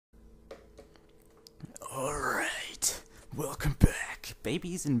Welcome back,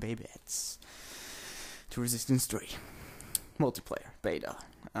 babies and babettes, to Resistance 3. Multiplayer, beta.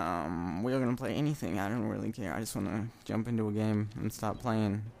 We're gonna play anything, I don't really care. I just wanna jump into a game and start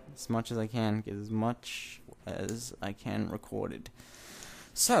playing as much as I can, get as much as I can recorded.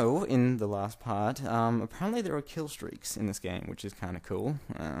 So, in the last part, apparently there are kill streaks in this game, which is kinda cool.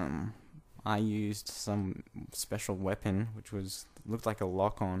 I used some special weapon, which looked like a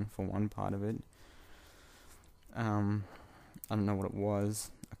lock-on for one part of it. I don't know what it was.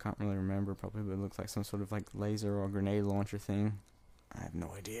 I can't really remember properly, but it looks like some sort of like laser or grenade launcher thing. I have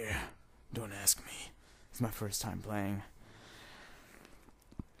no idea. Don't ask me. It's my first time playing.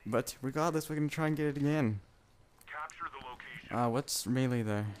 But regardless, we're gonna try and get it again. Capture the location. What's melee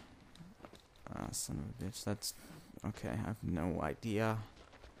though? Son of a bitch. That's okay. I have no idea.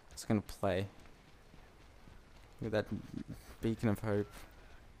 It's gonna play. Look at that beacon of hope.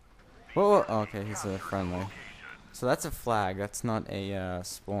 Whoa! Oh, okay, he's a friendly. So that's a flag. That's not a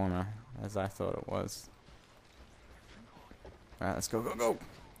spawner, as I thought it was. Alright, let's go, go, go!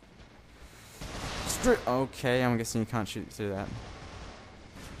 Okay, I'm guessing you can't shoot through that.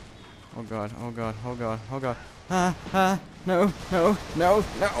 Oh god, oh god, oh god, oh god. No, no, no,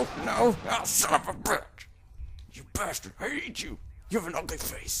 no, no! Oh, son of a bitch! You bastard, I hate you! You have an ugly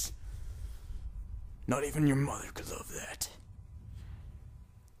face! Not even your mother could love that.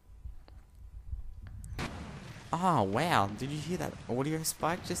 Oh, wow. Did you hear that audio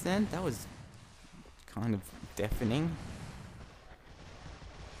spike just then? That was kind of deafening.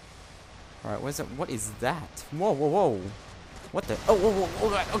 Alright, where's it? What is that? Whoa, whoa, whoa. What the? Oh, whoa, whoa,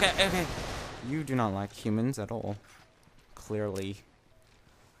 whoa. Okay, okay. You do not like humans at all. Clearly.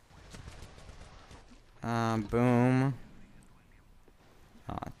 Boom.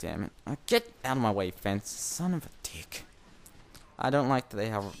 Ah, oh, damn it. Get out of my way, fence. Son of a dick. I don't like that they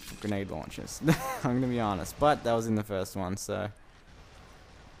have grenade launchers. I'm gonna be honest, but that was in the first one, so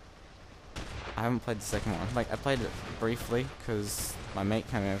I haven't played the second one. Like, I played it briefly because my mate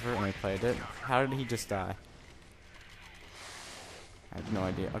came over and we played it. How did he just die? I have no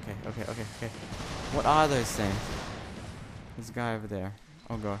idea. Okay, okay, okay, okay. What are those things? There's a guy over there.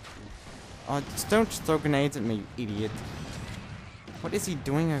 Oh god. Oh, just don't just throw grenades at me, you idiot. What is he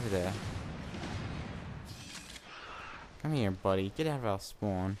doing over there? Come here, buddy. Get out of our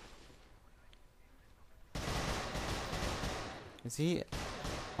spawn. Is he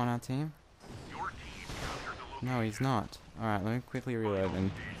on our team? No, he's not. Alright, let me quickly reload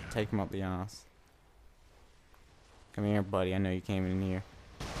and take him up the ass. Come here, buddy. I know you came in here.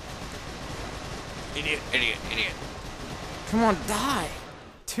 Idiot, idiot, idiot. Come on, die!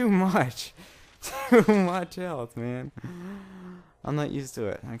 Too much. Too much health, man. I'm not used to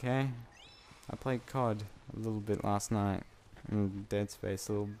it, okay? I played COD a little bit last night, and Dead Space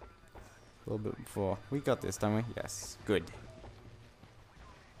a little bit before. We got this, don't we? Yes. Good.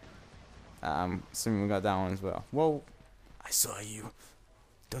 Assuming we got that one as well. Whoa! I saw you.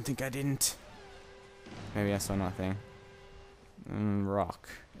 Don't think I didn't. Maybe I saw nothing. Rock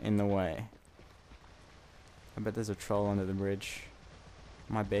in the way. I bet there's a troll under the bridge.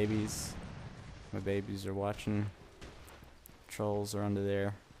 My babies are watching. Trolls are under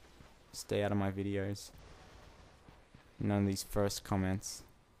there. Stay out of my videos. None of these first comments.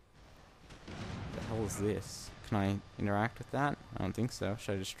 What the hell is this? Can I interact with that? I don't think so.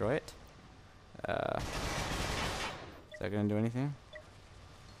 Should I destroy it? Is that gonna do anything?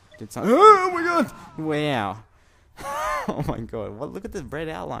 Did something? Oh my god! Wow! Oh my god! What? Look at the red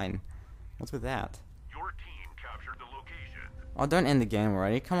outline. What's with that? Your team captured the location. Oh, don't end the game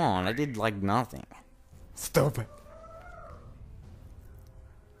already. Come on, I did like nothing. Stop it.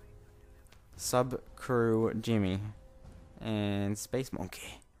 Sub-crew Jimmy and Space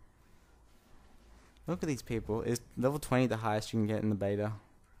Monkey. Look at these people. Is level 20 the highest you can get in the beta?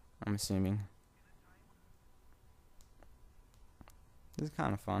 I'm assuming. This is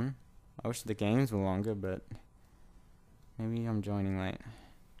kind of fun. I wish the games were longer, but maybe I'm joining late.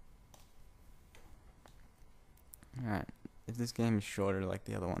 Alright, if this game is shorter like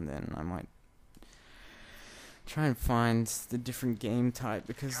the other one, then I might try and find the different game type,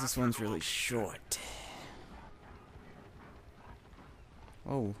 because this one's really short.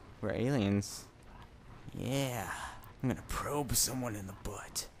 Oh, we're aliens. Yeah, I'm gonna probe someone in the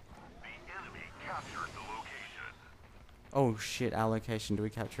butt. The enemy captured the location. Oh shit, our location. Do we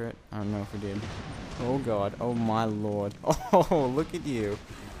capture it? I don't know if we did. Oh god, oh my lord. Oh, look at you.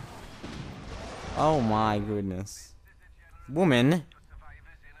 Oh my goodness. Woman,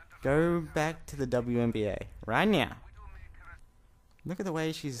 go back to the WNBA right now. Look at the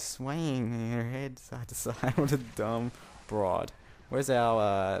way she's swaying her head side to side. What a dumb broad. Where's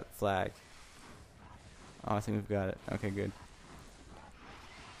our flag? Oh, I think we've got it. Okay, good.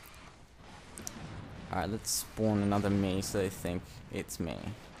 Alright, let's spawn another me so they think it's me.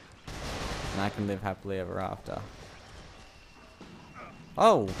 And I can live happily ever after.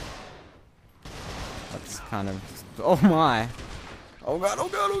 Oh! That's kind of... Oh my! Oh god, oh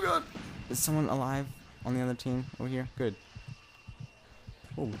god, oh god! Is someone alive on the other team over here? Good.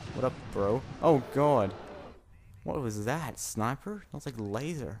 Oh, what up, bro? Oh god! What was that? Sniper? That was like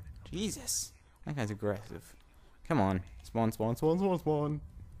laser. Jesus. That guy's aggressive. Come on. Spawn, spawn, spawn, spawn, spawn.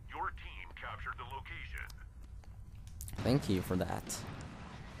 Your team captured the location. Thank you for that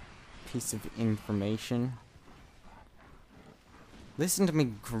piece of information. Listen to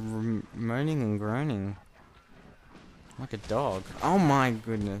me moaning and groaning like a dog. Oh my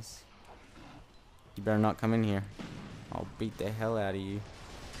goodness. You better not come in here. I'll beat the hell out of you.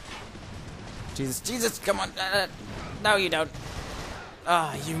 Jesus, Jesus, come on. No, you don't.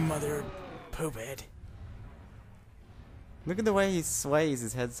 Ah, you mother poophead. Look at the way he sways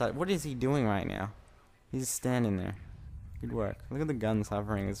his head side. What is he doing right now? He's standing there. Good work. Look at the guns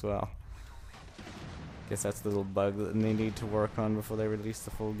hovering as well. Guess that's the little bug that they need to work on before they release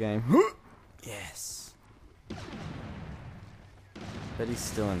the full game. Yes. Bet he's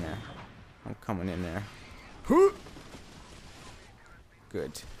still in there. I'm coming in there.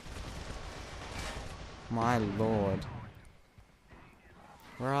 Good. My lord.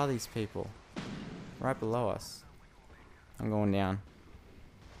 Where are these people? Right below us. I'm going down.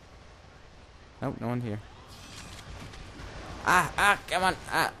 Nope, no one here. Come on,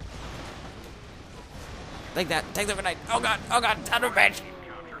 Take that, take the grenade. Oh god, son of a bitch.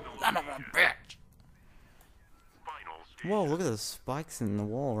 Son of a bitch. Whoa, look at those spikes in the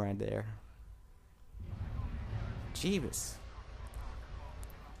wall right there. Jeebus.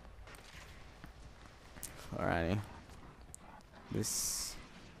 Alrighty. This...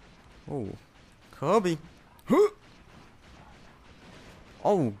 Oh. Kobe.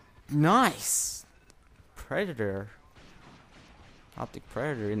 Oh, nice. Predator. Optic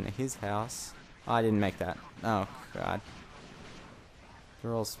Predator in his house. Oh, I didn't make that. Oh, God.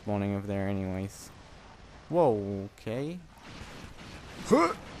 They're all spawning over there anyways. Whoa, okay.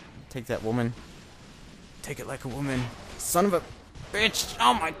 Take that, woman. Take it like a woman. Son of a bitch.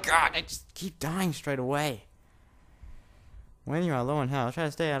 Oh my god, I just keep dying straight away. When you are low on health, try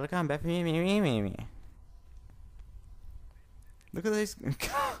to stay out of combat. Look at these.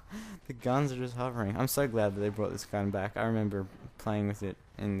 The guns are just hovering. I'm so glad that they brought this gun back. I remember playing with it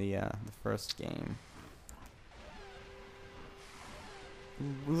in the first game.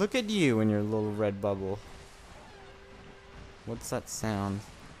 Look at you in your little red bubble. What's that sound?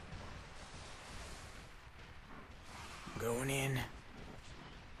 Going in.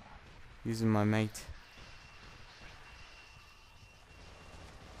 Using my mate.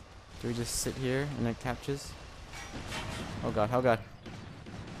 Do we just sit here and it captures? Oh god, oh god.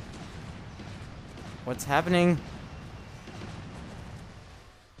 What's happening?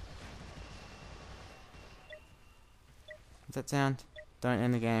 What's that sound? Don't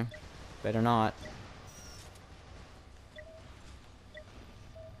end the game. Better not.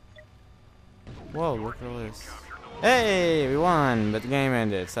 Whoa, look at all this. Hey, we won, but the game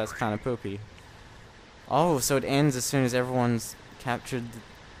ended, so that's kind of poopy. Oh, so it ends as soon as everyone's captured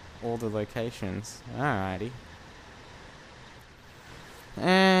all the locations. Alrighty.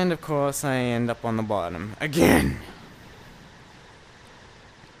 And of course I end up on the bottom again.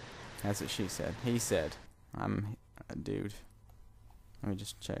 That's what she said. He said. I'm a dude. Let me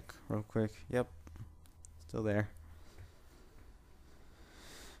just check real quick. Yep. Still there.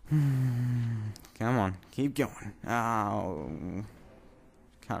 Come on. Keep going. Oh.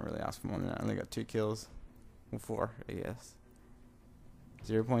 Can't really ask for more than that. I only got 2 kills. Well, 4, I guess.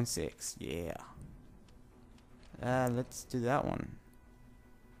 0.6. Yeah. Let's do that one.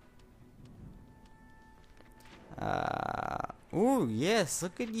 Ooh, yes,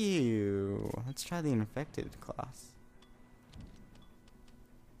 look at you. Let's try the infected class.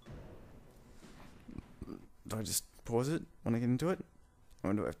 Do I just pause it when I get into it?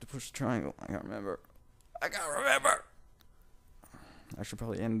 Or do I have to push the triangle? I can't remember. I can't remember! I should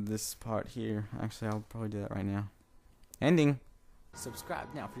probably end this part here. Actually, I'll probably do that right now. Ending! Subscribe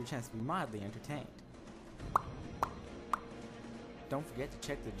now for your chance to be mildly entertained. Don't forget to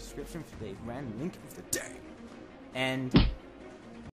check the description for today's random link of the day. And